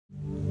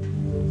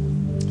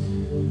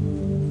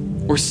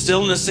We're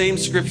still in the same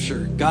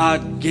scripture.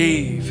 God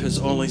gave his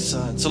only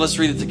son. So let's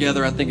read it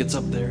together. I think it's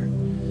up there.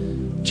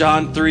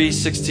 John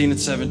 3:16 and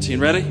 17.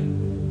 Ready?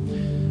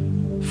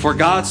 For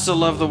God so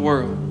loved the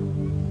world.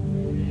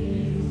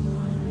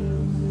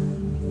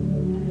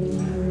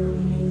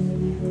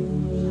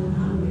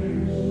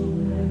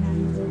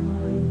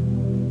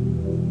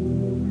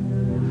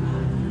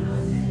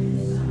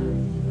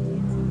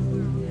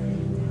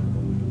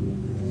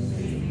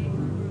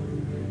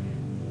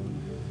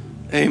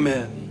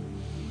 Amen.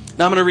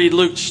 Now I'm going to read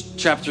Luke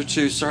chapter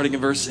 2, starting in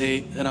verse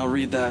 8, and I'll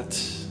read that.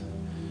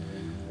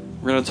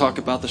 We're going to talk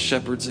about the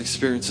shepherd's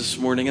experience this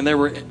morning. And there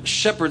were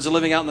shepherds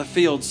living out in the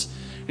fields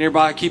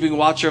nearby, keeping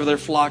watch over their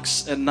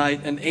flocks at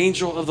night. An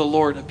angel of the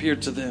Lord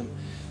appeared to them,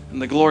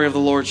 and the glory of the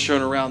Lord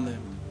shone around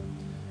them,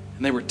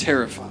 and they were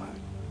terrified.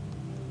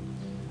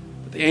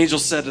 But the angel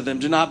said to them,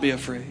 do not be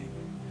afraid.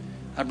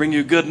 I bring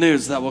you good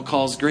news that will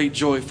cause great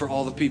joy for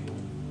all the people.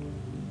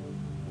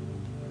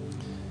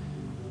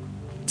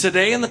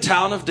 Today in the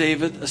town of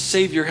David, a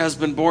Savior has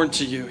been born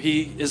to you.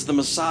 He is the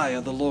Messiah,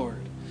 the Lord.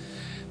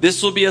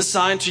 This will be a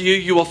sign to you.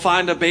 You will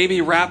find a baby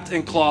wrapped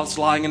in cloths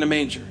lying in a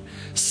manger.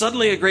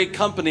 Suddenly a great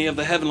company of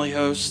the heavenly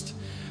host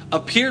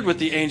appeared with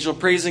the angel,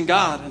 praising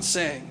God and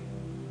saying,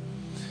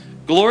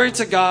 glory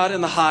to God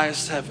in the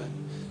highest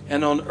heaven,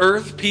 and on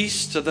earth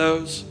peace to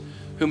those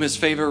whom his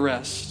favor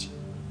rests.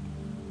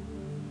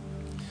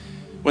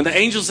 When the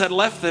angels had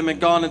left them and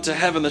gone into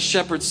heaven, the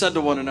shepherds said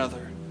to one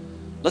another,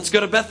 let's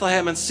go to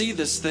Bethlehem and see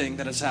this thing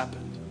that has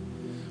happened,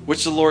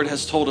 which the Lord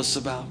has told us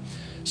about.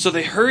 So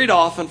they hurried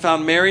off and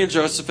found Mary and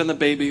Joseph and the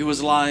baby who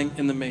was lying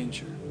in the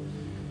manger.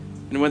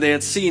 And when they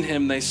had seen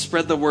him, they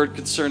spread the word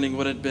concerning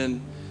what had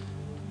been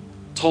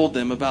told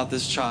them about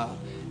this child.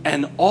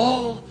 And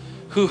all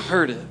who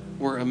heard it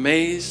were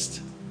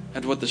amazed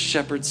at what the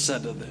shepherds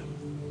said to them.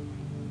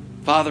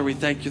 Father, we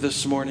thank you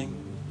this morning.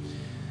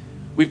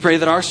 We pray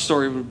that our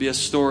story would be a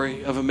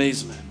story of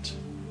amazement.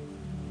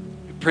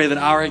 Pray that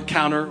our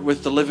encounter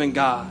with the living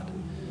God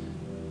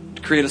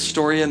would create a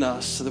story in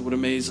us that would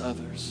amaze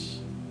others.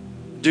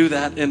 Do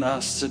that in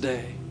us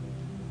today.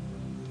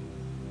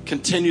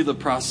 Continue the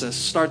process.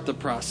 Start the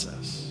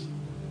process.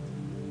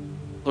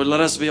 Lord, let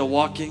us be a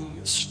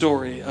walking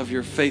story of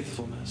your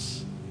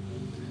faithfulness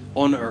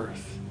on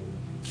earth.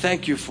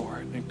 Thank you for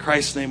it. In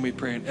Christ's name we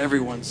pray. And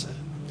everyone said,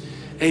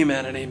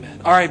 amen and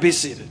amen. All right, be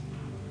seated.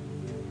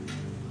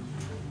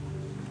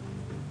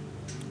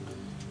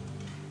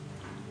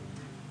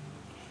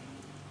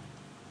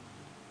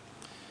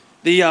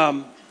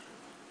 The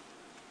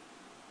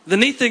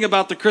neat thing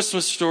about the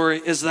Christmas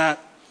story is that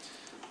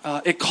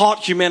it caught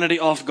humanity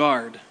off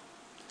guard.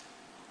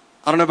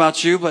 I don't know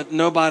about you, but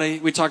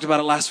we talked about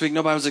it last week,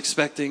 nobody was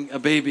expecting a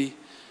baby,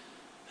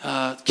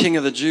 King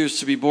of the Jews,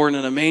 to be born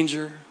in a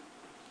manger,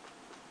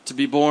 to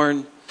be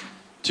born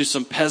to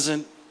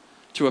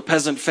a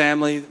peasant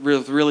family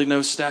with really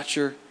no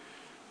stature.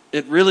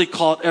 It really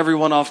caught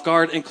everyone off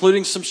guard,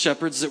 including some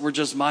shepherds that were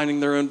just minding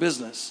their own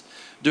business,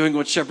 doing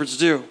what shepherds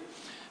do.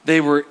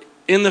 They were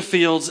in the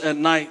fields at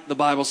night, the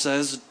Bible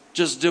says,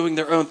 just doing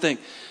their own thing.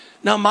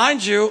 Now,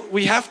 mind you,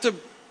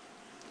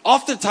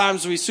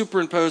 oftentimes we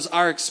superimpose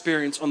our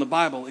experience on the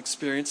Bible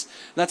experience.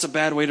 That's a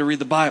bad way to read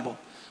the Bible.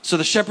 So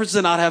the shepherds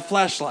did not have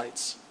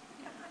flashlights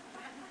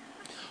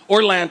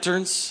or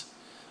lanterns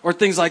or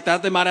things like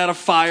that. They might have had a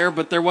fire,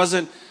 but there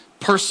wasn't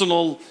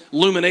personal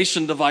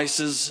illumination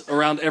devices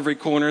around every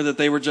corner that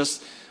they were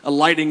just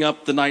lighting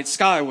up the night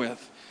sky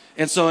with.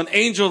 And so an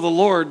angel of the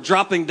Lord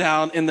dropping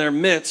down in their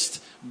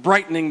midst,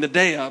 brightening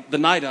the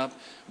night up,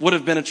 would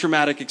have been a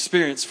traumatic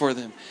experience for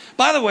them.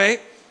 By the way,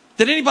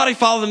 did anybody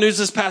follow the news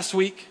this past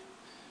week?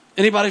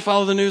 Anybody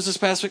follow the news this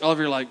past week? All of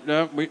you are like,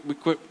 no, we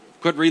quit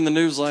reading the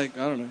news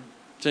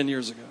 10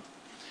 years ago.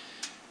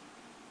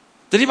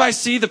 Did anybody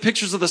see the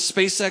pictures of the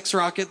SpaceX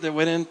rocket that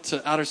went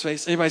into outer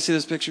space? Anybody see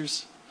those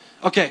pictures?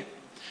 Okay.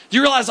 Do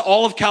you realize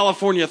all of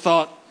California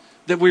thought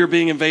that we were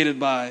being invaded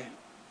by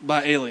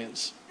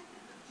aliens?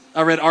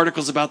 I read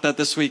articles about that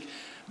this week.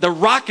 The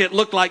rocket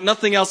looked like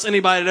nothing else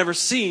anybody had ever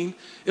seen.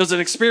 It was an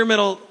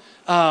experimental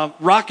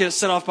rocket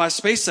set off by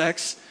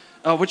SpaceX,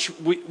 which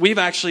we've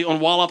actually on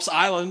Wallops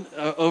Island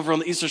over on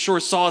the Eastern Shore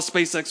saw a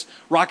SpaceX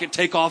rocket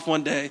take off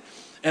one day.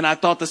 And I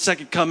thought the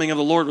second coming of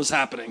the Lord was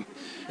happening.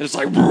 And it's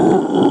like,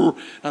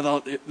 I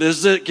thought, this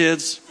is it,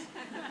 kids.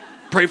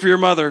 Pray for your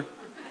mother.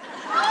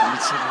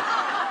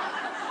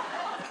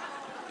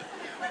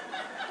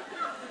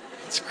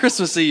 It's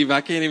Christmas Eve.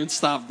 I can't even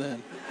stop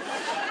then.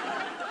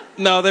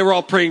 No, they were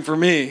all praying for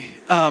me.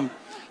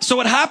 So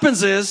what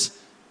happens is,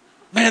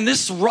 man,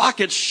 this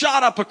rocket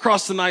shot up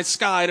across the night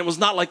sky, and it was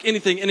not like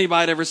anything anybody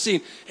had ever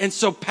seen. And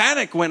so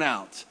panic went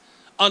out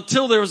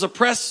until there was a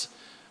press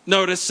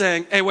notice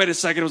saying, hey, wait a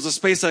second, it was a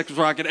SpaceX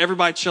rocket.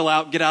 Everybody chill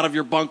out, get out of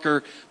your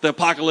bunker. The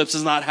apocalypse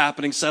is not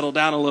happening. Settle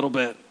down a little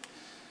bit.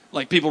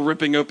 Like people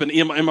ripping open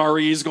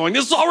MREs going,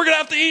 this is all we're going to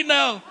have to eat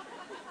now.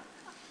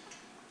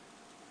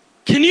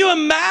 Can you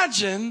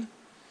imagine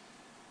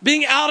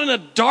being out in a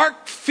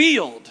dark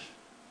field,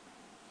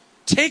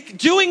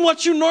 doing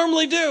what you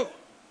normally do?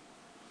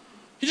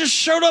 You just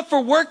showed up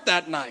for work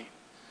that night.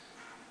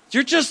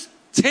 You're just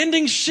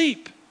tending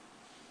sheep.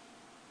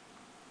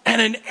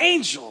 And an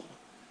angel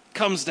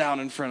comes down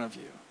in front of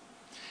you.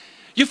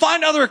 You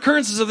find other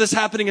occurrences of this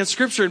happening in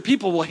Scripture, and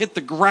people will hit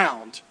the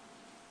ground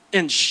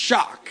in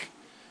shock,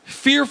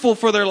 fearful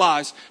for their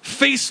lives,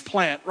 face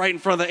plant right in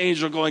front of the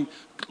angel going,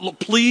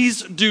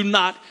 please do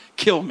not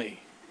kill me.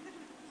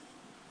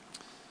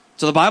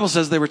 So the Bible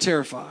says they were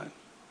terrified.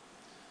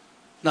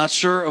 Not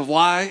sure of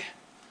why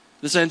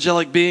this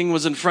angelic being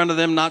was in front of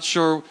them, not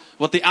sure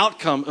what the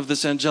outcome of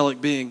this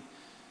angelic being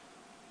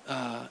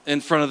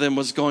in front of them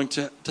was going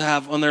to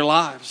have on their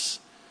lives.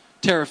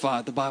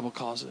 Terrified, the Bible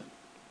calls it.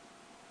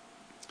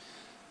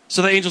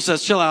 So the angel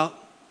says, chill out.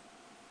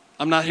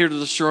 I'm not here to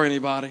destroy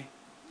anybody,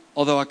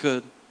 although I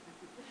could.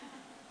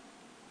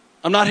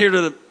 I'm not here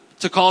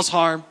to cause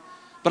harm,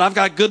 but I've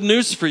got good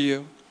news for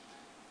you.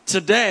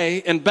 Today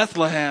in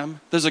Bethlehem,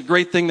 there's a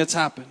great thing that's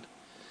happened.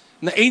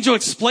 And the angel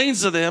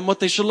explains to them what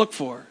they should look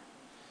for.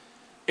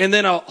 And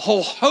then a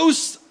whole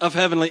host of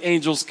heavenly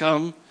angels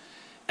come.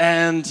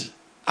 And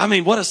I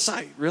mean, what a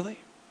sight, really.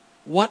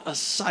 What a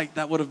sight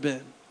that would have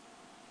been.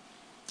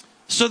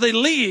 So they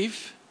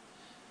leave.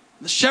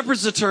 The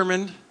shepherds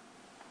determined,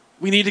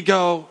 we need to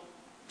go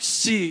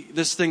see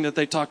this thing that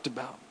they talked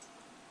about.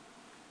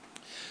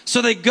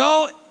 So they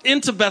go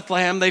into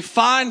Bethlehem. They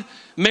find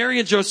Mary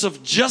and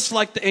Joseph just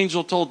like the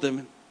angel told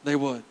them they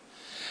would.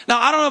 Now,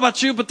 I don't know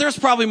about you, but there's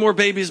probably more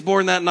babies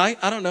born that night.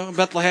 I don't know. In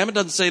Bethlehem, it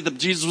doesn't say that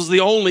Jesus was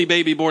the only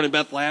baby born in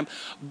Bethlehem.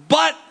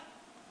 But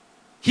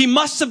he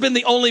must have been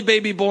the only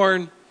baby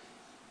born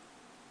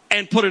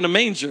and put in a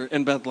manger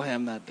in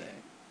Bethlehem that day.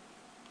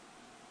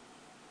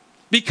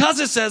 Because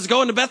it says,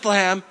 go into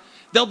Bethlehem,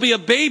 there'll be a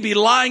baby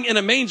lying in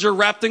a manger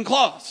wrapped in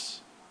cloths.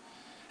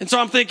 And so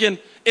I'm thinking,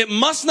 it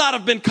must not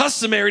have been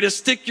customary to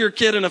stick your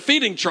kid in a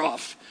feeding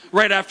trough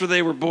right after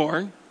they were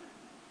born.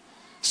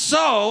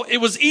 So it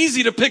was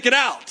easy to pick it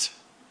out.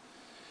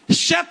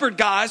 Shepherd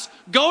guys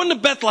go into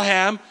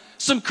Bethlehem.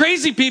 Some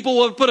crazy people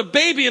will put a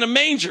baby in a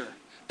manger.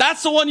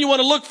 That's the one you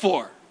want to look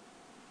for.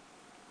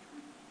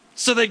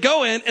 So they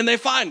go in and they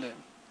find him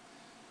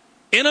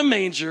in a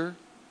manger,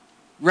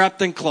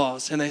 wrapped in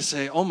cloths, and they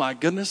say, oh my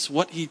goodness,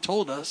 what he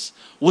told us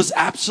was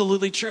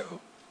absolutely true.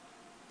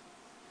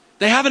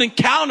 They have an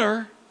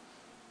encounter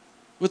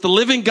with the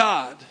living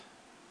God,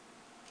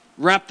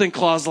 wrapped in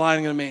cloths,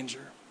 lying in a manger.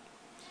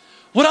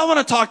 What I want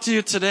to talk to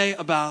you today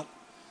about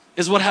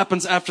is what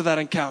happens after that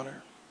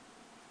encounter.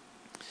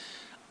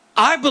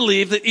 I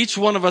believe that each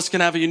one of us can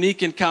have a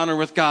unique encounter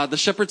with God. The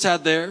shepherds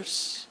had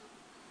theirs.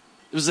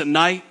 It was at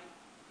night.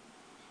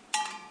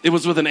 It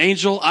was with an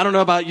angel. I don't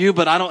know about you,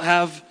 but I don't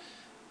have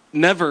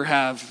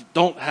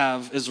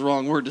is the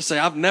wrong word to say.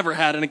 I've never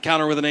had an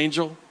encounter with an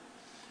angel,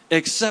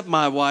 except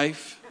my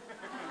wife.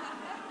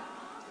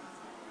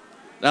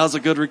 That was a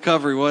good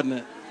recovery, wasn't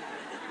it?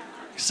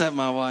 Except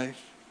my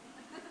wife.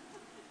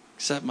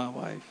 Except my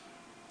wife.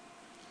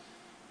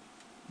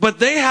 But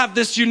they have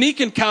this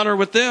unique encounter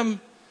with them,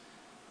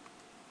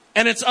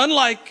 and it's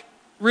unlike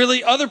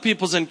really other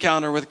people's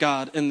encounter with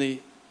God in the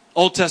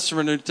Old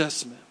Testament and New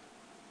Testament.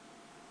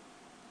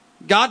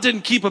 God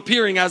didn't keep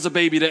appearing as a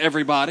baby to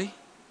everybody.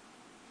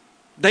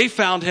 They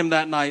found him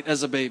that night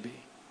as a baby.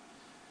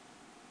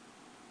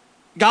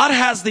 God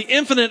has the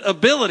infinite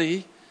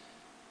ability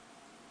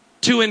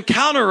to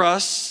encounter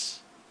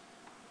us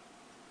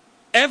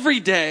every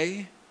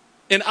day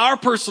in our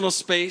personal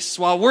space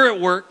while we're at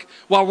work,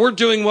 while we're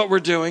doing what we're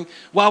doing,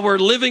 while we're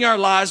living our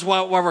lives,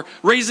 while we're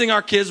raising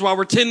our kids, while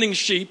we're tending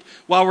sheep,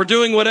 while we're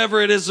doing whatever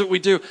it is that we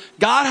do.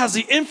 God has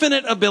the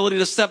infinite ability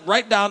to step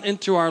right down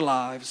into our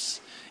lives,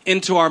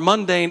 into our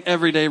mundane,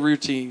 everyday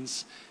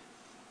routines,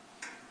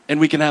 and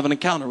we can have an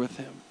encounter with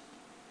him.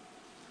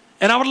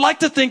 And I would like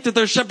to think that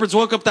their shepherds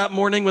woke up that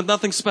morning with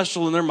nothing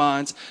special in their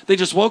minds. They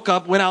just woke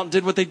up, went out and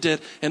did what they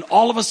did. And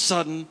all of a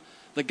sudden,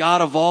 the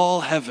God of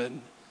all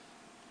heaven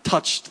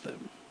touched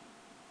them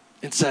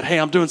and said, hey,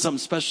 I'm doing something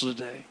special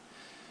today.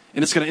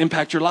 And it's going to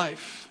impact your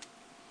life.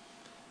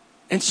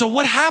 And so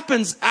what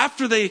happens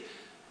after they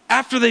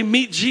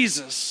meet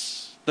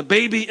Jesus, the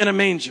baby in a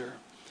manger,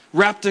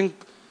 wrapped in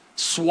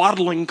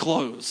swaddling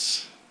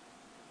clothes?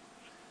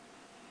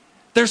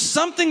 There's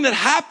something that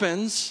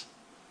happens.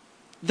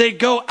 They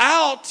go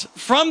out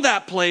from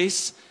that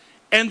place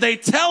and they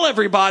tell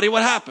everybody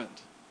what happened.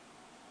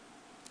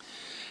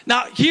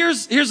 Now,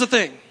 here's the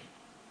thing.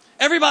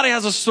 Everybody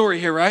has a story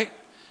here, right?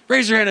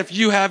 Raise your hand if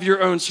you have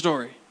your own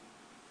story.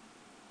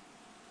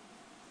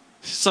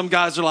 Some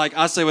guys are like,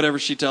 I say whatever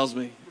she tells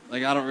me.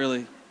 Like, not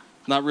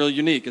really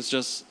unique. It's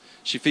just,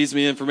 she feeds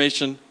me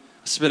information,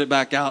 I spit it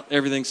back out,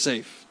 everything's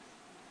safe.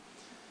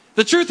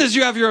 The truth is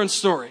you have your own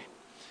story.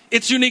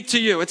 It's unique to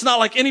you. It's not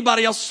like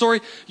anybody else's story.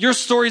 Your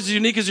story is as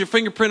unique as your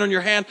fingerprint on your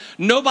hand.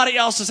 Nobody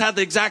else has had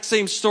the exact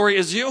same story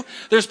as you.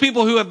 There's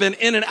people who have been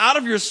in and out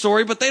of your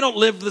story, but they don't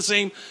live the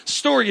same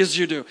story as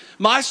you do.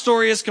 My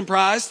story is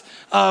comprised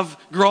of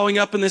growing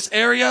up in this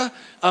area.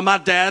 My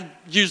dad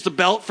used a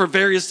belt for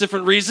various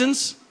different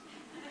reasons.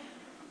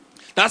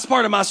 That's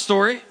part of my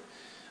story.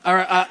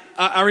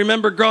 I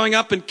remember growing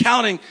up and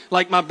counting,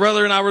 like my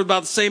brother and I were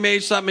about the same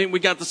age, so that meant we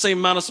got the same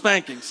amount of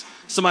spankings.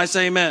 Somebody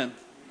say amen.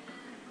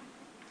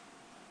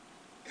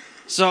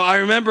 So I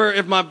remember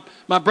if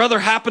my brother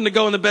happened to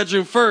go in the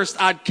bedroom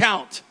first, I'd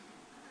count.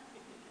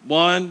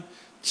 1,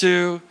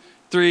 2,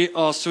 3.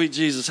 Oh, sweet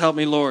Jesus, help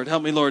me, Lord.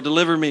 Help me, Lord.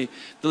 Deliver me.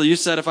 You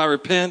said if I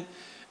repent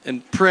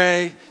and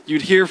pray,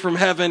 you'd hear from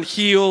heaven,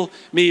 heal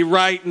me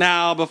right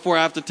now before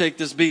I have to take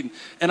this beating.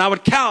 And I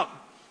would count.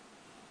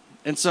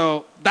 And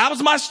so that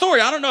was my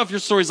story. I don't know if your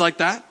story's like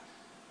that,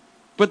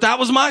 but that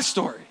was my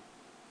story.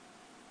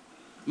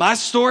 My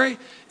story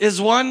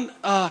is one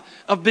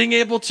of being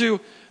able to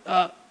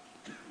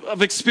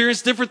of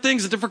experience different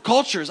things in different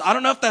cultures. I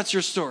don't know if that's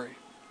your story.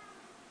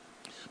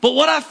 But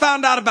what I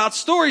found out about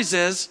stories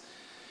is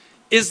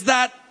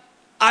that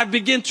I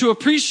begin to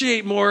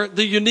appreciate more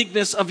the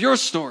uniqueness of your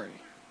story.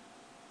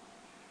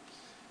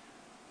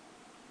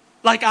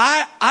 Like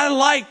I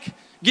like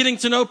getting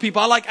to know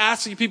people. I like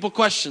asking people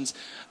questions.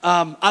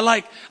 I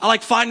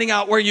like finding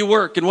out where you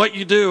work and what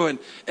you do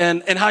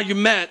and how you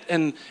met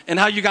and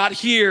how you got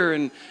here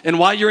and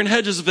why you're in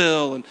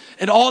Hedgesville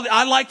and all.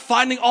 I like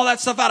finding all that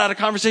stuff out. I had a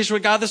conversation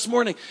with God this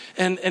morning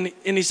and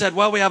he said,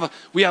 well, we have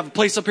a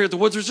place up here at the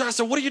Woods Resort. I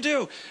said, what do you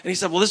do? And he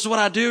said, well, this is what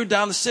I do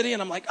down the city.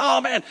 And I'm like,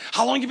 oh man,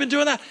 how long have you been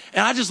doing that?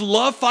 And I just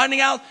love finding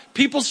out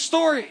people's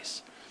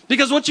stories,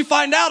 because what you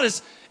find out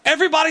is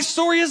everybody's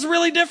story is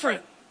really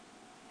different.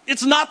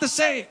 It's not the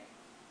same.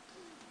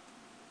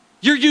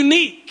 You're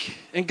unique,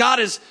 and God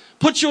has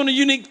put you on a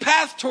unique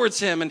path towards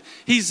him, and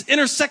he's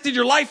intersected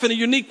your life in a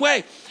unique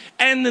way.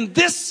 And in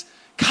this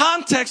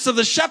context of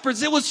the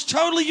shepherds, it was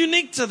totally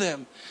unique to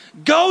them.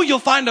 Go, you'll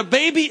find a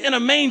baby in a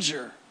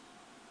manger.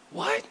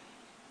 What?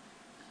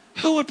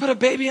 Who would put a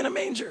baby in a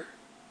manger?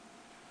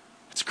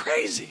 It's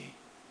crazy.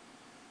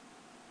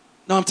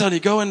 No, I'm telling you,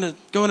 go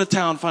into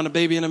town, find a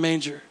baby in a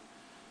manger.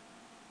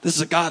 This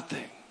is a God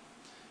thing.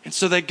 And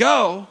so they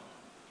go,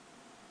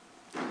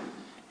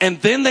 and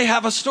then they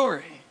have a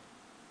story.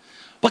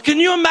 But can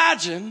you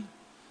imagine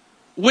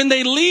when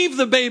they leave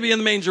the baby in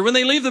the manger, when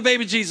they leave the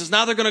baby Jesus,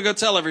 now they're going to go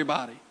tell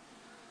everybody.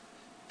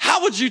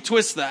 How would you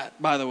twist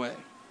that, by the way?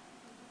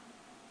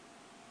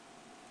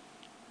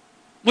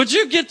 Would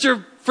you get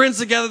your friends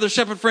together, their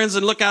shepherd friends,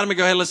 and look at them and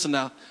go, hey, listen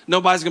now,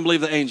 nobody's going to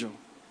believe the angel.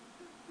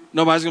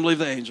 Nobody's going to believe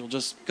the angel.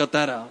 Just cut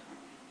that out.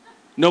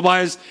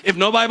 If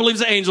nobody believes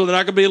the angel, they're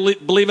not going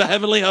to believe a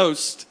heavenly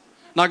host.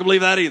 Not going to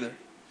believe that either.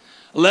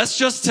 Let's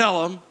just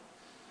tell them,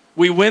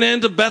 we went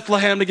into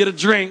Bethlehem to get a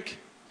drink,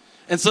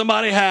 and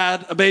somebody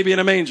had a baby in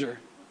a manger.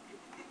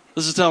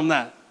 Let's just tell them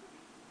that.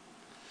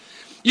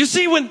 You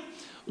see,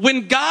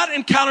 when God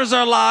encounters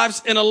our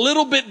lives in a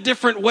little bit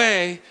different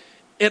way,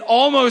 it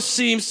almost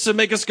seems to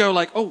make us go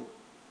like, oh,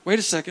 wait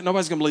a second,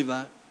 nobody's going to believe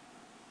that.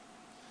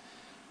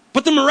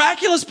 But the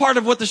miraculous part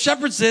of what the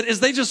shepherds did is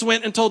they just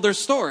went and told their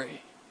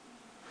story.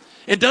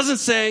 It doesn't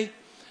say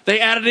they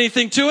added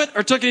anything to it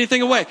or took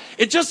anything away.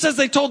 It just says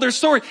they told their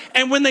story.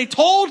 And when they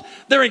told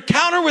their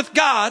encounter with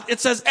God, it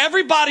says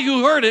everybody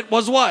who heard it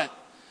was what?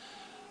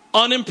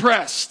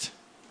 Unimpressed.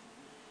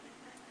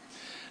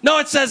 No,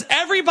 it says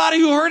everybody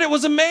who heard it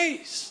was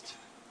amazed.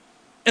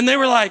 And they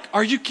were like,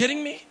 are you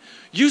kidding me?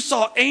 You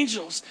saw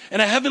angels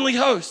and a heavenly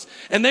host,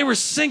 and they were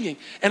singing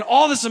and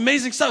all this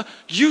amazing stuff.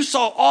 You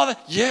saw all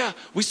that? Yeah,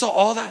 we saw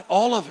all that,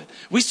 all of it.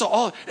 We saw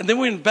all of it. And then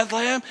we went in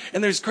Bethlehem,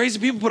 and there's crazy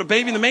people put a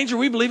baby in the manger.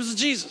 We believe it's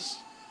Jesus.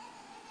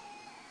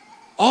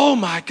 Oh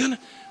my goodness.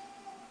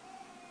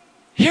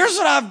 Here's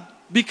what I've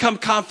become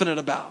confident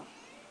about.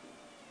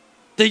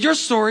 That your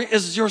story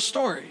is your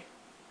story.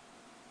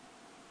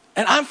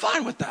 And I'm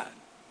fine with that.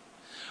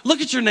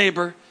 Look at your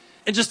neighbor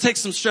and just take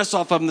some stress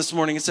off of them this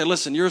morning and say,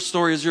 listen, your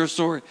story is your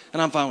story,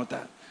 and I'm fine with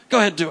that. Go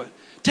ahead, do it.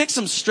 Take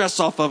some stress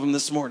off of them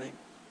this morning.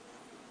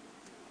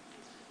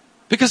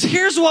 Because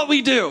here's what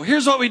we do.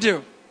 Here's what we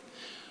do.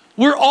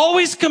 We're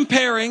always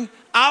comparing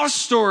our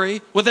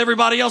story with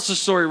everybody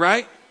else's story,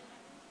 right?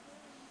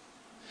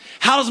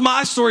 How does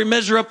my story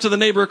measure up to the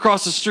neighbor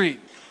across the street?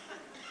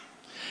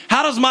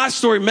 How does my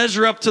story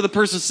measure up to the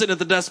person sitting at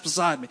the desk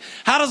beside me?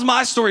 How does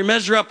my story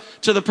measure up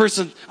to the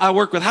person I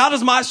work with? How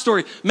does my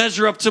story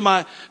measure up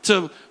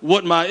to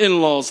what my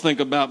in-laws think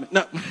about me?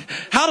 No.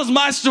 How does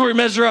my story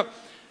measure up?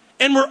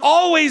 And we're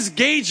always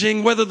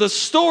gauging whether the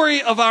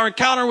story of our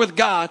encounter with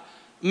God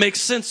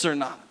makes sense or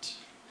not.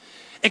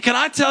 And can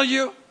I tell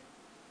you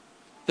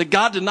that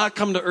God did not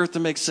come to earth to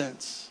make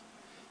sense?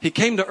 He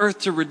came to earth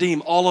to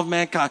redeem all of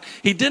mankind.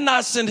 He did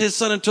not send his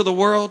son into the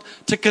world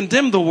to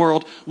condemn the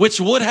world, which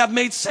would have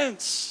made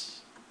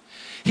sense.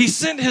 He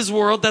sent his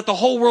world that the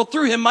whole world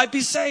through him might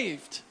be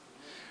saved.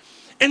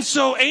 And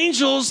so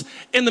angels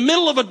in the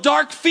middle of a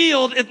dark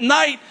field at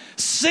night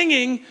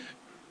singing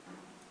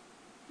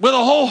with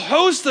a whole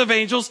host of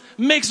angels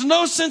makes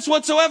no sense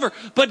whatsoever.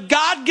 But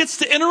God gets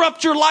to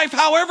interrupt your life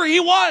however he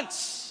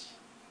wants.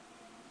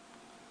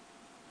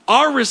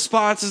 Our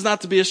response is not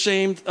to be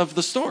ashamed of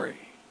the story.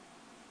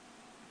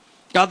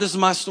 God, this is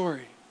my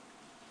story.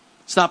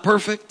 It's not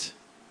perfect.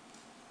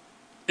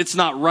 It's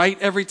not right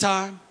every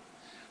time.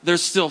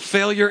 There's still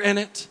failure in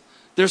it.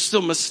 There's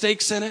still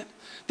mistakes in it.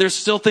 There's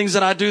still things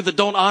that I do that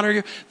don't honor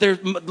you.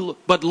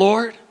 But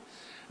Lord,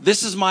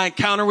 this is my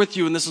encounter with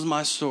you and this is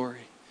my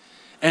story.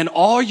 And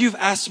all you've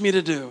asked me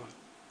to do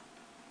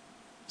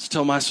is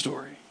tell my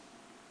story.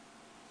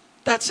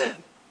 That's it.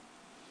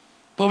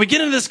 But we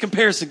get into this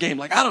comparison game.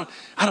 Like, I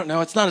don't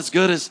know. It's not as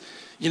good as,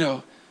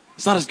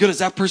 it's not as good as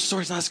that person's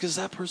story. It's not as good as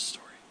that person's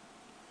story.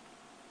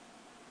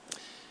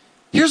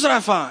 Here's what I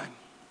find.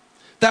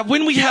 That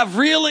when we have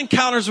real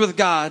encounters with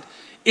God,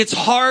 it's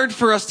hard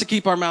for us to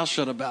keep our mouth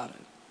shut about it.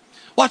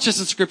 Watch this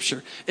in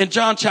Scripture. In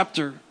John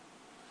chapter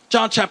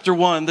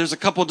 1, there's a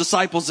couple of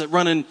disciples that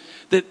run in,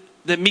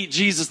 that meet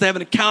Jesus. They have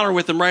an encounter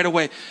with him right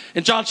away.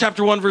 In John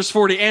chapter 1, verse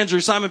 40,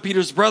 Andrew, Simon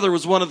Peter's brother,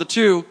 was one of the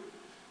two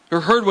who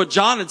heard what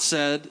John had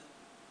said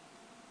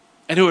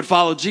and who had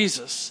followed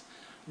Jesus.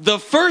 The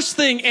first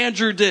thing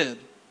Andrew did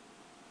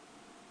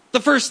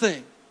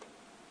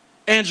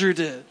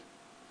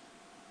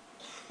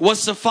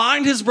was to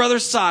find his brother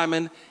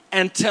Simon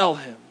and tell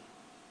him.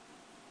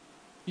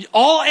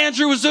 All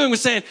Andrew was doing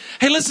was saying,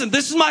 hey, listen,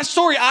 this is my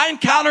story. I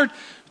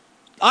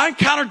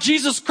encountered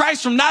Jesus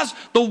Christ from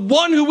Nazareth, the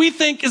one who we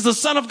think is the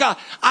Son of God.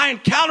 I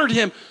encountered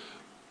him.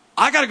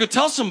 I got to go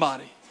tell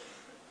somebody.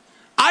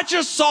 I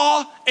just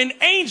saw an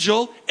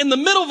angel in the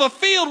middle of a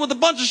field with a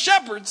bunch of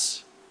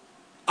shepherds.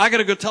 I got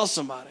to go tell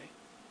somebody.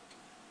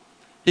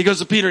 He goes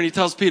to Peter and he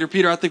tells Peter,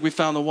 Peter, I think we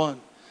found the one.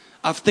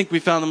 I think we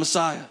found the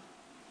Messiah.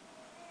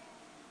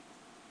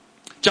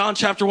 John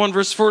chapter 1,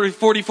 verse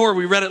 44,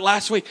 we read it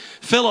last week.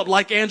 Philip,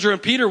 like Andrew and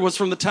Peter, was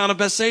from the town of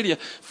Bethsaida.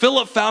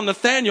 Philip found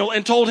Nathanael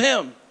and told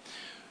him,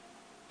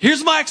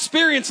 here's my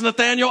experience,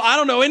 Nathanael. I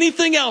don't know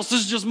anything else. This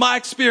is just my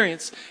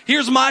experience.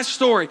 Here's my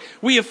story.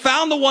 We have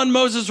found the one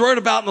Moses wrote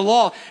about in the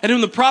law and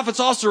whom the prophets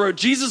also wrote,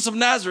 Jesus of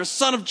Nazareth,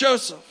 son of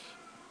Joseph.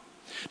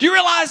 Do you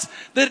realize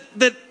that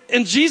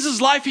in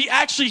Jesus' life, he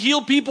actually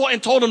healed people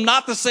and told them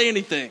not to say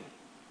anything?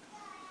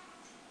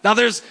 Now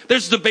there's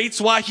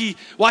debates why he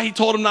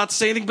told him not to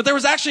say anything, but there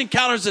was actually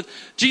encounters that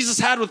Jesus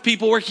had with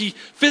people where he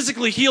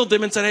physically healed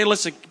them and said, hey,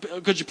 listen,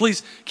 could you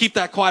please keep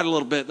that quiet a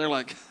little bit? And they're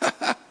like,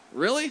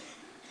 really?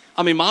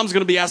 I mean, mom's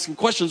going to be asking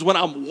questions when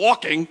I'm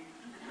walking.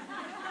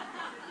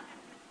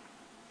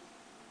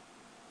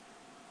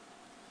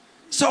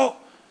 So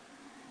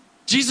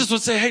Jesus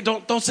would say, hey,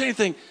 don't say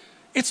anything.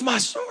 It's my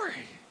story.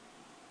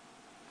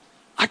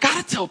 I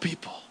got to tell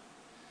people.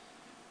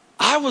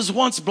 I was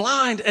once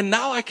blind and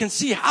now I can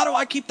see. How do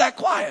I keep that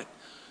quiet?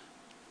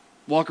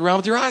 Walk around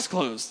with your eyes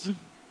closed.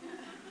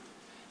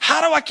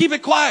 How do I keep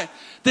it quiet?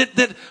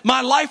 That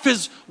my life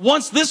is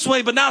once this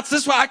way, but now it's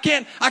this way. I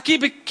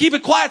keep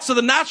it quiet. So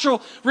the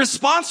natural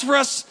response for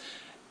us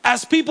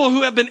as people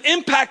who have been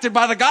impacted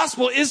by the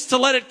gospel is to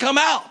let it come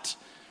out.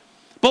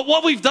 But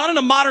what we've done in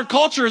a modern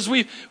culture is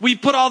we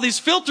put all these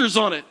filters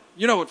on it.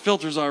 You know what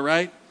filters are,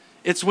 right?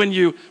 It's when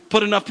you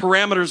put enough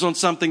parameters on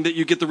something that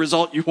you get the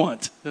result you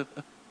want.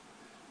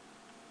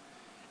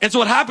 And so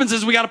what happens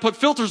is we got to put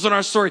filters on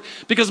our story,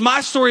 because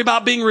my story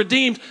about being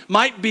redeemed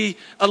might be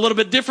a little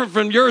bit different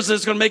from yours, and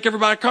it's going to make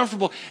everybody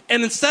comfortable.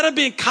 And instead of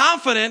being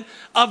confident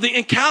of the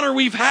encounter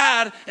we've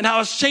had and how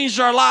it's changed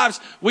our lives,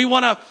 we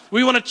want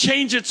to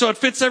change it so it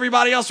fits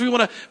everybody else. We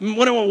want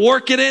to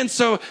work it in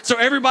so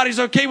everybody's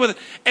okay with it.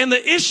 And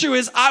the issue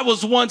is, I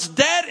was once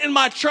dead in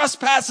my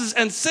trespasses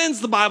and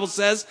sins, the Bible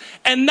says,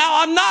 and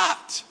now I'm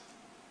not.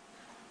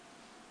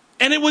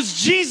 And it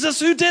was Jesus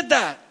who did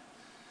that.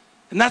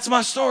 And that's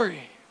my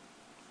story.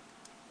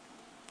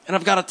 And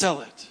I've got to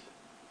tell it.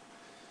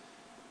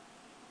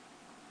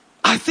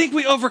 I think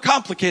we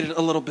overcomplicate it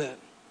a little bit.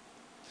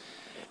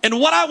 And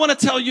what I want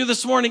to tell you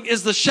this morning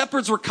is the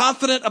shepherds were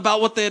confident about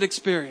what they had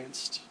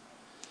experienced.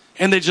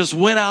 And they just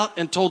went out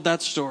and told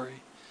that story.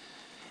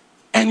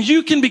 And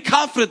you can be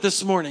confident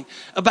this morning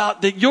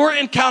about that your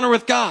encounter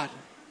with God.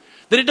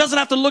 That it doesn't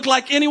have to look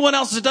like anyone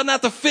else's. It doesn't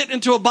have to fit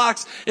into a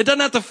box. It doesn't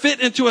have to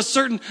fit into a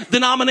certain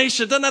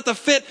denomination. It doesn't have to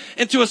fit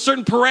into a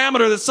certain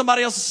parameter that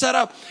somebody else has set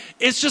up.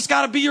 It's just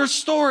got to be your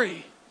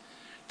story.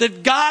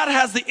 That God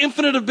has the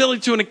infinite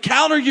ability to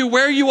encounter you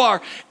where you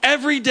are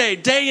every day,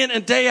 day in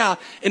and day out,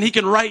 and he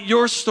can write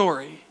your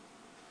story.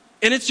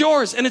 And it's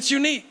yours, and it's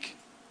unique.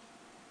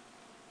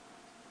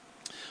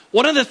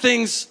 One of the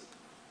things,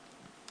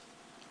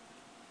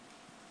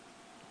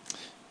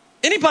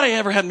 anybody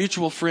ever had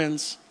mutual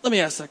friends? Let me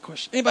ask that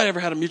question. Anybody ever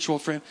had a mutual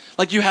friend?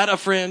 Like you had a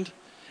friend,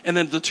 and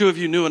then the two of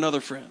you knew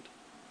another friend.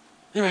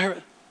 Anybody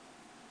ever?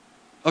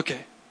 Okay.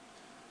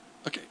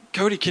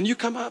 Cody, can you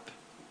come up?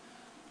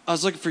 I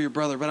was looking for your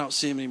brother, but I don't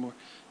see him anymore.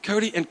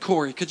 Cody and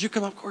Corey. Could you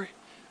come up, Corey?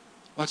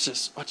 Watch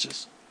this.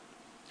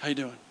 How you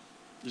doing?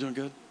 You doing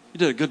good? You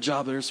did a good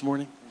job there this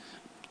morning.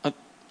 I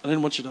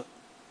didn't want you to.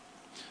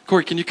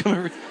 Corey, can you come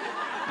over?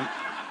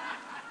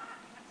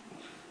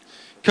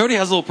 Cody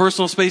has a little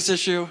personal space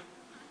issue.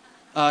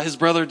 His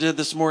brother did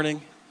this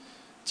morning.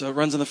 So it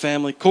runs in the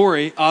family.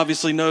 Corey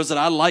obviously knows that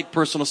I like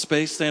personal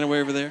space, standing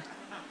way over there.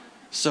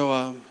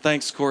 So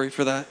thanks, Corey,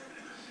 for that.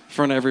 In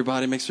front of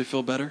everybody. Makes me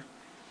feel better.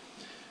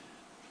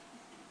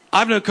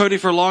 I've known Cody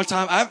for a long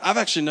time. I've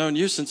actually known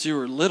you since you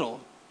were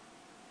little.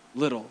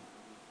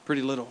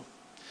 Pretty little.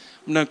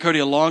 I've known Cody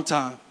a long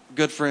time.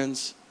 Good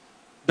friends.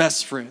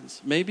 best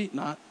friends. Maybe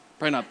not.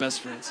 Probably not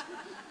best friends.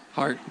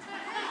 Heart.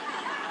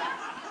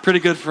 Pretty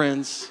good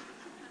friends.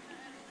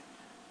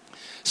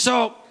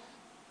 So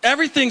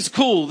everything's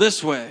cool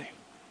this way.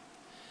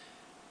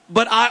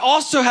 But I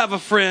also have a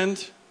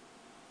friend,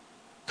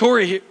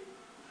 Corey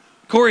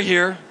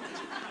here,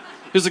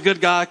 who's a good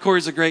guy.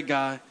 Corey's a great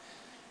guy.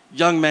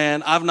 Young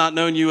man. I've not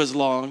known you as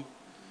long,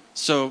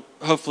 so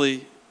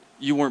hopefully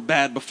you weren't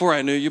bad before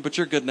I knew you, but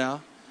you're good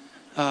now.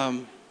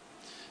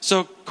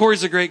 So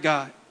Corey's a great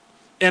guy.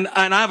 And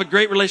I have a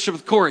great relationship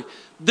with Corey.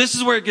 This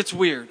is where it gets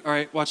weird. All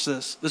right, watch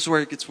this. This is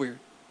where it gets weird.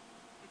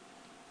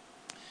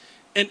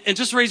 And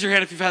just raise your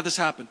hand if you've had this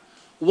happen.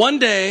 One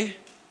day,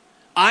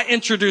 I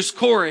introduced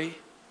Corey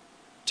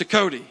to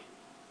Cody.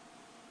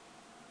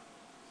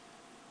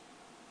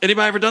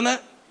 Anybody ever done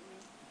that?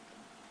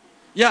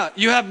 Yeah,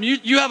 you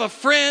have a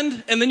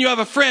friend, and then you have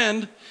a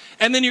friend,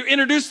 and then you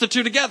introduce the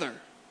two together.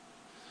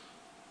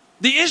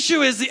 The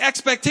issue is, the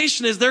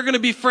expectation is they're going to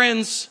be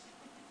friends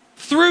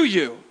through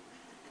you.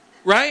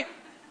 Right?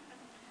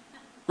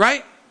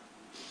 Right?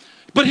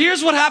 But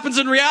here's what happens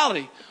in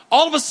reality.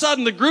 All of a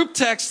sudden, the group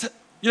text,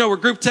 we're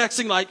group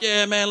texting like,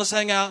 yeah, man, let's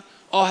hang out.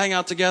 All hang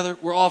out together.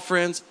 We're all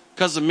friends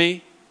because of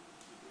me.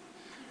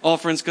 All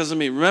friends because of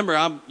me.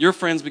 Remember, you're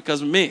friends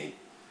because of me.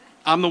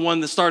 I'm the one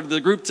that started the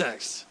group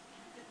text.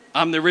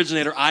 I'm the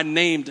originator. I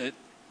named it.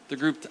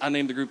 I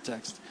named the group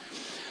text.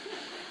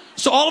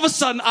 So all of a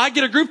sudden, I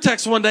get a group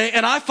text one day,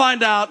 and I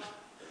find out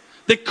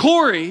that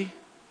Corey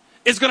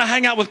is going to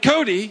hang out with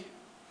Cody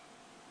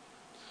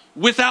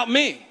without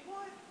me.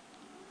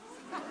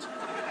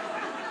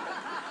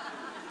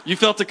 You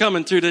felt it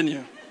coming too, didn't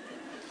you?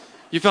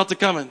 You felt it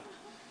coming.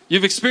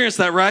 You've experienced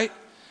that, right?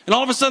 And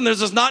all of a sudden, there's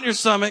this knot in your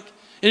stomach,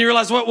 and you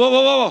realize,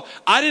 whoa.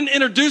 I didn't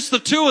introduce the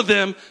two of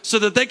them so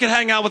that they could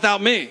hang out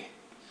without me.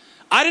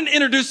 I didn't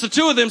introduce the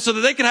two of them so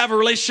that they could have a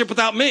relationship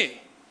without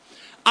me.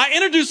 I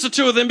introduced the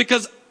two of them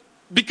because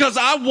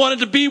I wanted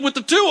to be with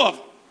the two of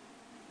them.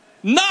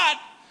 Not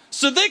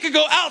so they could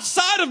go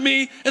outside of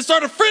me and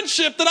start a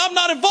friendship that I'm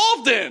not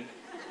involved in.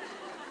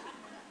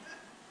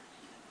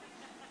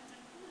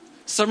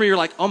 Some of you are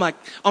like, oh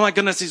my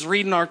goodness, he's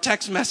reading our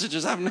text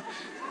messages.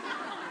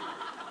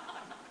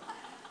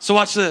 So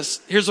watch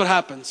this. Here's what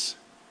happens.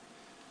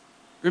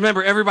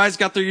 Remember, everybody's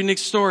got their unique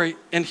story,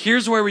 and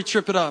here's where we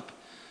trip it up.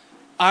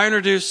 I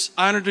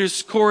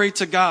introduce Corey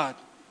to God.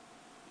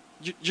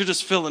 You're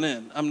just filling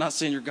in. I'm not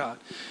saying you're God.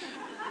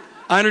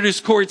 I introduce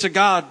Corey to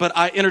God, but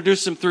I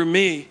introduce him through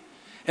me.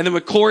 And then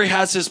when Corey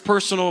has his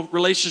personal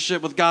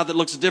relationship with God that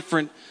looks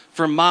different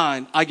from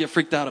mine, I get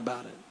freaked out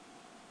about it.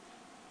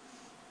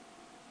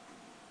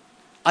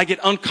 I get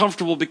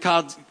uncomfortable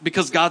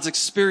because God's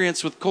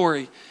experience with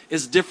Corey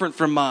is different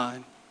from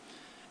mine.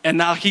 And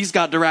now he's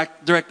got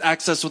direct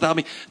access without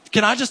me.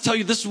 Can I just tell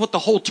you, this is what the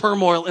whole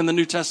turmoil in the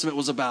New Testament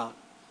was about.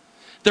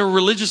 There were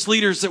religious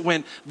leaders that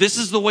went, this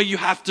is the way you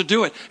have to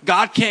do it.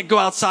 God can't go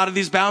outside of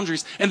these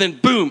boundaries. And then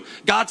boom,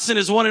 God sent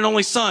his one and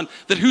only son,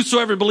 that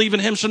whosoever believe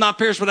in him shall not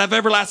perish but have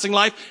everlasting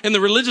life. And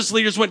the religious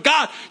leaders went,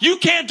 God, you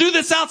can't do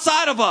this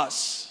outside of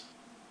us.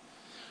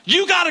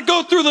 You got to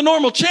go through the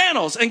normal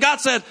channels. And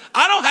God said,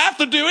 I don't have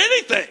to do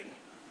anything.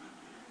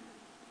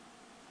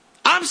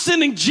 I'm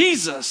sending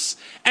Jesus.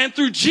 And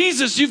through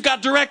Jesus, you've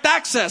got direct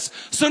access.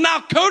 So now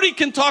Cody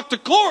can talk to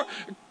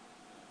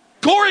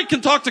Corey can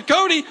talk to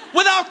Cody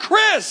without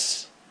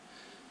Chris.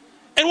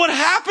 And what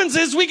happens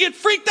is we get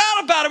freaked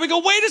out about it. We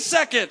go, wait a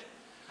second.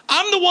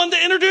 I'm the one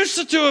that introduced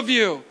the two of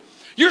you.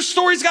 Your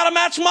story's got to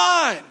match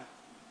mine.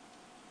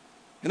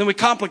 And then we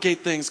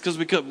complicate things because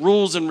we put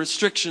rules and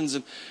restrictions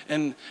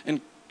and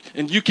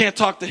you can't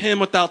talk to him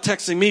without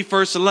texting me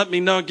first and let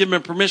me know and give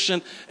him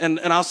permission. And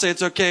I'll say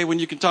it's okay when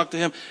you can talk to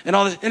him and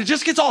all that. And it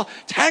just gets all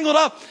tangled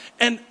up.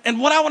 And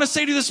what I want to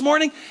say to you this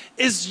morning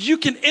is you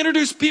can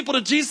introduce people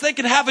to Jesus. They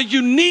can have a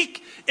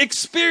unique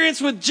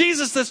experience with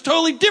Jesus that's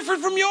totally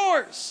different from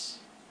yours.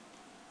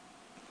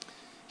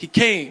 He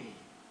came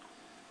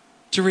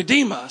to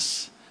redeem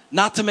us,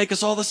 not to make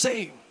us all the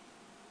same.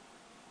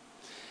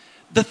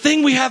 The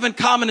thing we have in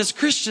common as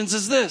Christians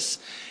is this,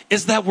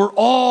 is that we're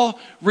all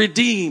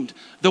redeemed.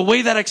 The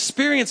way that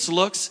experience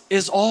looks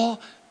is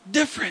all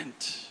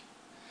different.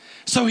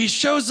 So he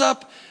shows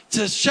up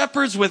to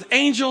shepherds with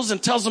angels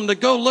and tells them to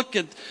go look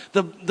at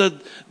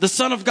the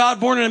Son of God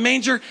born in a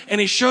manger,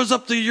 and he shows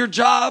up to your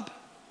job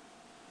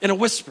in a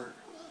whisper.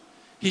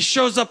 He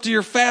shows up to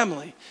your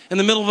family in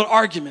the middle of an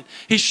argument.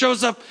 He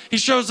shows up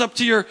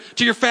to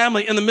your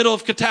family in the middle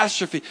of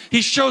catastrophe.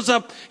 He shows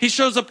up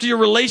to your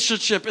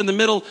relationship in the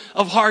middle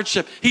of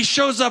hardship. He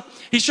shows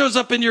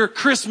up in your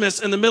Christmas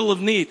in the middle of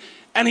need.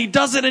 And he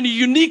does it in a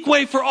unique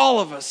way for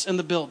all of us in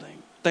the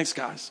building. Thanks,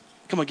 guys.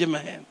 Come on, give him a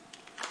hand.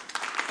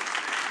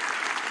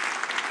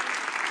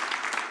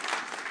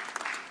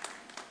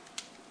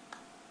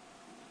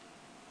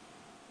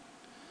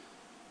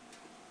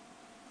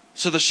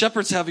 So the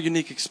shepherds have a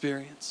unique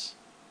experience.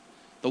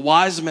 The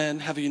wise men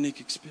have a unique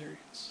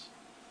experience.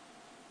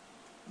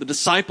 The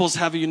disciples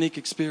have a unique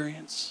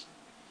experience.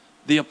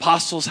 The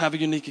apostles have a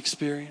unique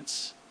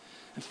experience.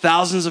 And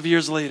thousands of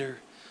years later,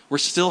 we're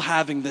still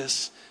having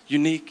this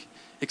unique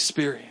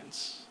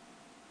experience.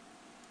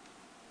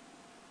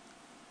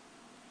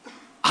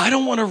 I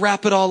don't want to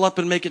wrap it all up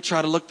and make it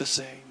try to look the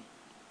same.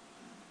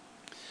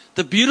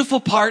 The beautiful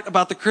part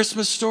about the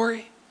Christmas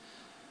story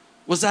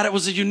was that it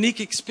was a unique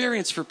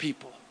experience for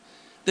people.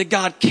 That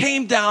God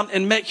came down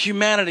and met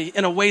humanity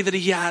in a way that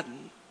he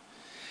hadn't.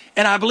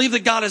 And I believe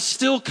that God is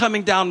still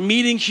coming down,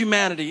 meeting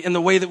humanity in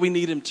the way that we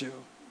need him to.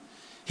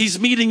 He's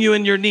meeting you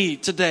in your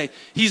need today.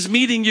 He's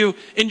meeting you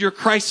in your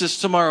crisis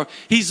tomorrow.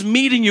 He's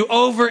meeting you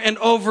over and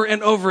over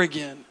and over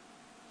again.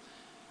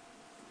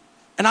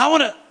 And I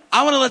want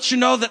to let you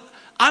know that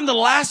I'm the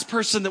last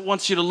person that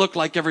wants you to look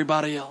like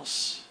everybody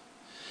else.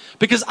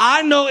 Because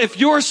I know if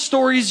your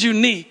story is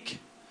unique,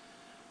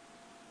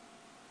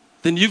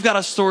 then you've got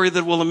a story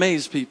that will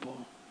amaze people.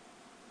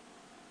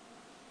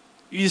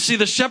 You see,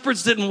 the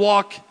shepherds didn't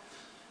walk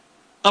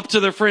up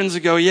to their friends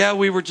and go, yeah,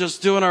 we were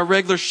just doing our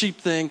regular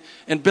sheep thing,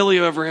 and Billy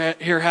over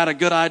here had a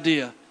good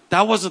idea.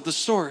 That wasn't the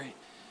story.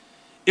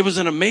 It was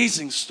an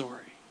amazing story.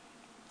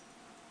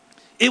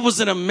 It was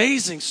an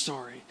amazing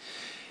story.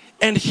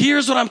 And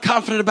here's what I'm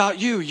confident about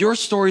you. Your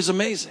story's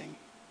amazing.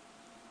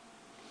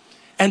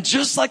 And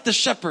just like the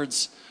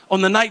shepherds on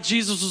the night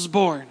Jesus was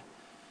born,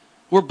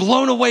 were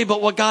blown away by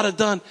what God had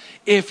done.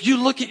 If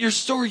you look at your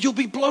story, you'll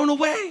be blown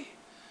away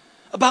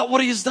about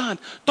what he has done.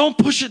 Don't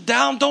push it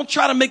down. Don't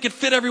try to make it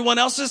fit everyone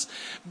else's.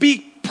 Be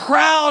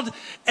proud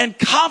and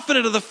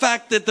confident of the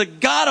fact that the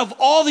God of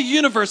all the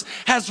universe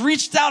has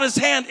reached out his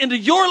hand into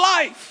your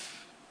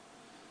life.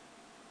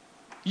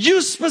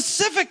 You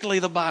specifically,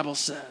 the Bible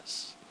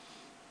says.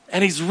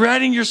 And he's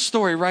writing your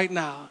story right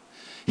now.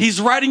 He's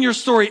writing your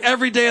story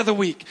every day of the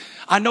week.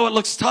 I know it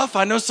looks tough.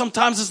 I know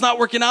sometimes it's not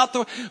working out,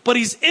 but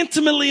he's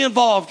intimately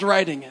involved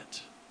writing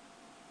it.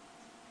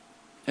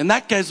 And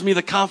that gives me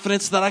the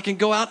confidence that I can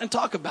go out and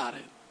talk about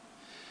it.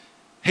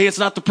 Hey, it's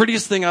not the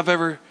prettiest thing I've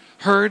ever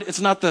heard. It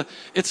does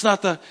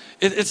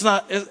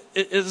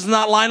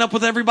not line up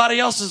with everybody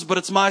else's, but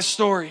it's my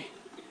story.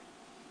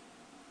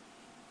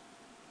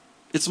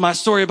 It's my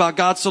story about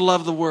God so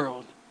loved the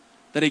world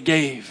that he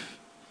gave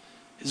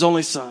his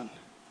only son.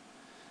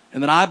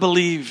 And that I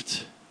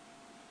believed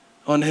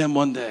on him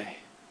one day.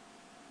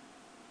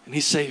 And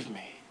he saved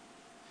me.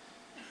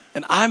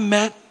 And I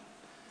met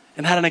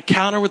and had an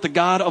encounter with the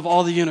God of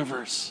all the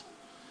universe.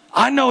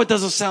 I know it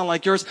doesn't sound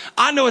like yours.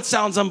 I know it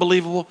sounds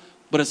unbelievable,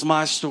 but it's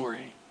my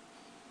story.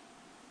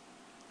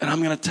 And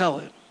I'm going to tell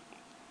it.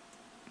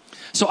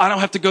 So I don't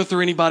have to go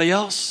through anybody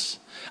else.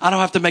 I don't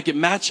have to make it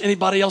match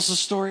anybody else's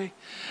story.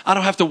 I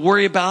don't have to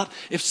worry about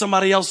if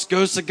somebody else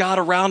goes to God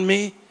around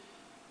me.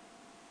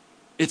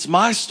 It's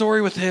my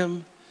story with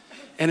him,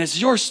 and it's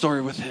your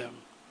story with him.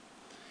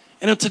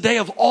 And today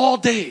of all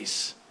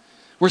days,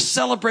 we're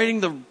celebrating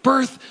the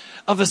birth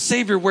of the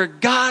Savior where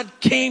God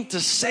came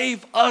to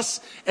save us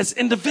as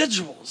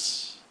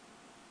individuals.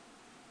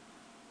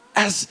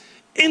 As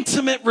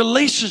intimate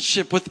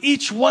relationship with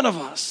each one of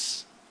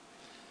us.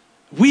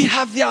 We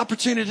have the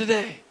opportunity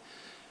today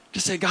to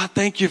say, God,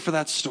 thank you for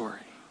that story.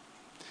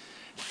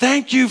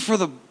 Thank you for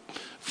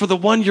the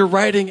one you're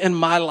writing in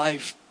my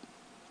life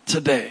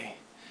today.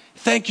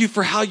 Thank you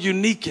for how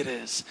unique it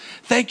is.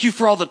 Thank you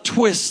for all the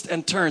twists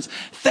and turns.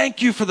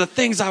 Thank you for the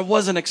things I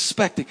wasn't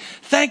expecting.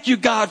 Thank you,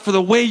 God, for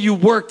the way you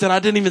worked and I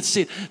didn't even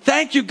see it.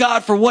 Thank you,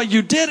 God, for what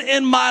you did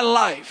in my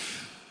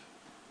life.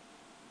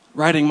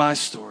 Writing my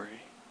story.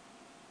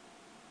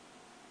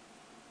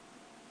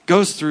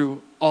 Goes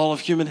through all of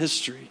human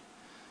history.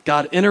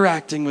 God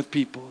interacting with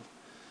people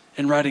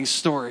and writing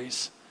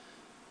stories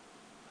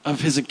of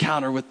his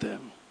encounter with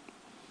them.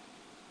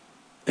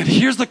 And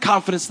here's the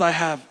confidence that I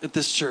have at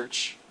this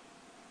church.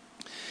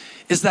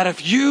 Is that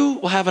if you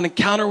will have an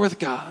encounter with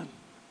God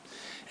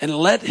and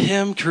let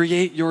him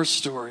create your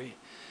story,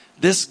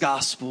 this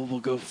gospel will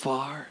go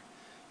far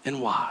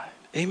and wide.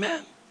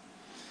 Amen.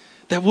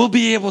 That we'll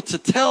be able to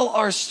tell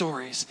our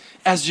stories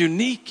as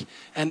unique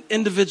and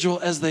individual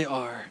as they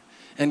are.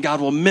 And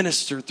God will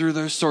minister through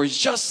those stories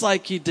just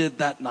like he did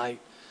that night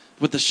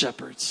with the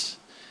shepherds.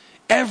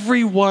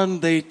 Everyone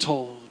they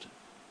told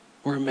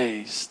were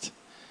amazed.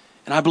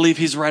 And I believe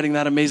he's writing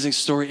that amazing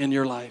story in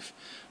your life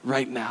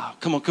right now.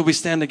 Come on, could we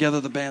stand together?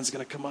 The band's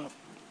going to come up.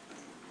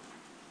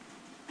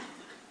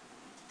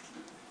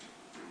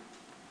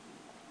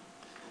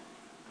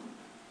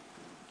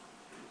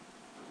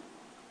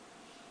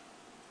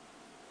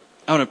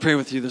 I want to pray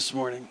with you this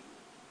morning.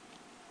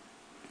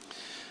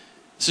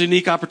 It's a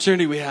unique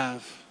opportunity we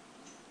have.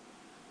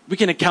 We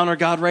can encounter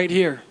God right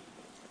here.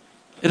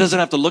 It doesn't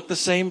have to look the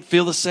same,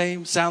 feel the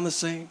same, sound the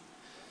same.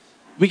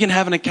 We can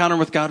have an encounter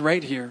with God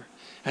right here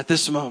at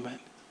this moment.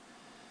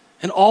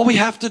 And all we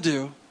have to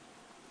do,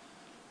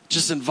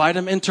 just invite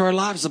him into our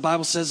lives. The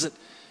Bible says that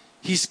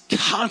he's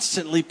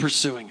constantly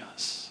pursuing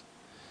us.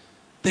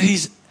 That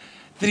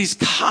he's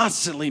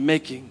constantly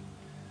making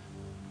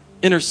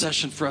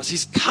intercession for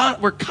us.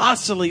 We're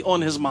constantly on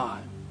his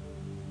mind.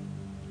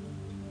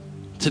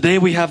 Today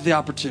we have the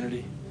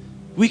opportunity.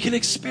 We can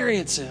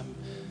experience him.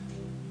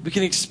 We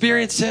can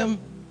experience him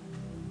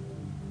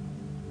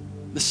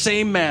the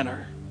same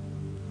manner.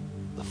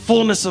 The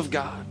fullness of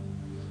God.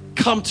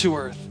 come to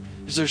earth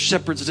as those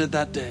shepherds did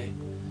that day.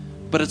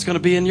 But it's going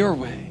to be in your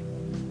way.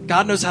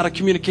 God knows how to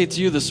communicate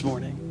to you this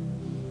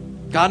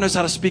morning. God knows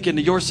how to speak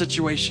into your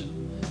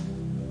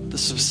situation, the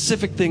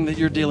specific thing that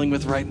you're dealing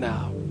with right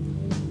now.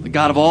 The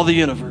God of all the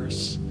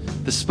universe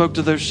that spoke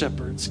to those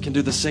shepherds can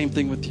do the same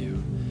thing with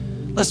you.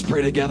 Let's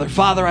pray together.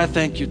 Father, I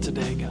thank you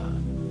today, God.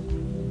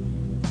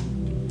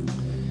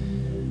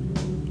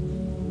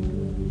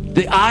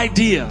 The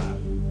idea,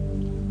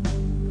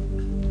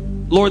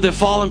 Lord, that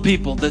fallen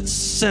people, that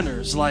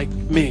sinners like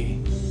me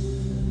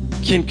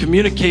can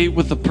communicate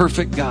with the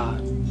perfect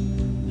God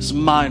is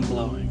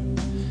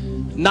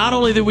mind-blowing. Not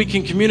only that we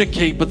can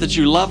communicate, but that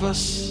you love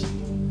us,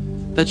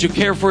 that you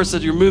care for us,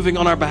 that you're moving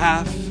on our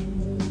behalf,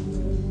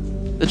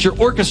 that you're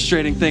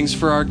orchestrating things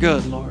for our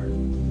good, Lord.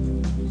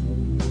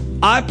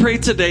 I pray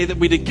today that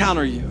we'd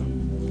encounter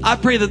you. I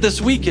pray that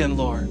this weekend,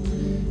 Lord,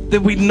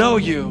 that we'd know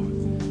you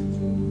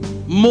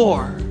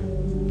more,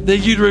 that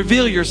you'd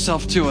reveal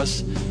yourself to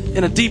us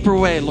in a deeper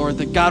way, Lord,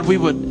 that God, we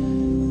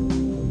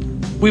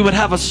would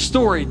have a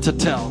story to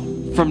tell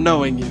from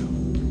knowing you.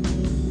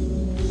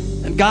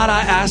 And God,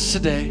 I ask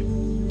today,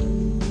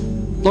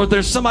 Lord,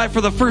 there's somebody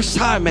for the first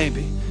time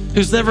maybe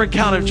who's never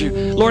encountered you.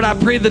 Lord, I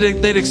pray that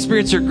they'd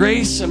experience your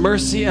grace and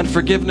mercy and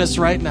forgiveness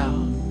right now.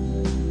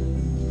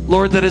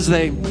 Lord, that as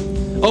they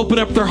open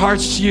up their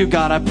hearts to you,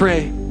 God, I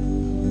pray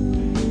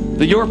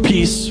that your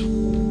peace,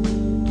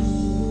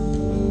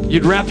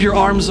 you'd wrap your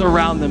arms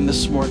around them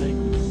this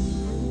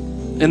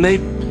morning and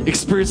they'd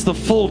experience the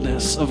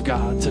fullness of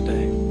God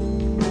today.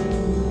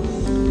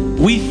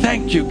 We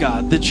thank you,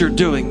 God, that you're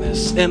doing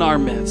this in our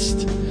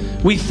midst.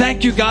 We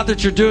thank you, God,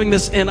 that you're doing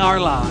this in our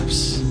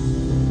lives.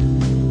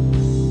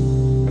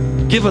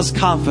 Give us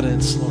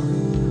confidence,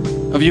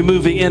 Lord, of you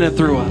moving in and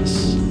through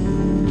us.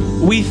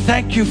 We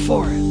thank you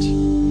for it.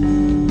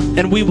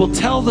 And we will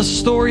tell the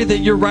story that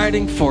you're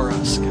writing for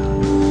us,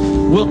 God.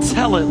 We'll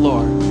tell it,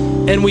 Lord.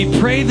 And we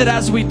pray that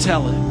as we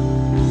tell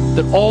it,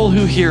 that all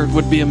who hear it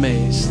would be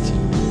amazed.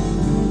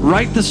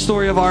 Write the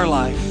story of our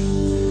life,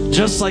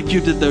 just like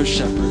you did those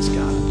shepherds,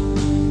 God,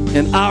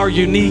 in our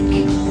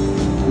unique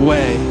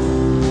way.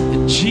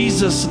 In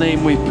Jesus'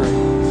 name we pray.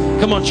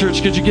 Come on,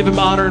 church, could you give him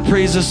honor and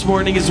praise this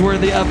morning? He's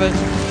worthy of it.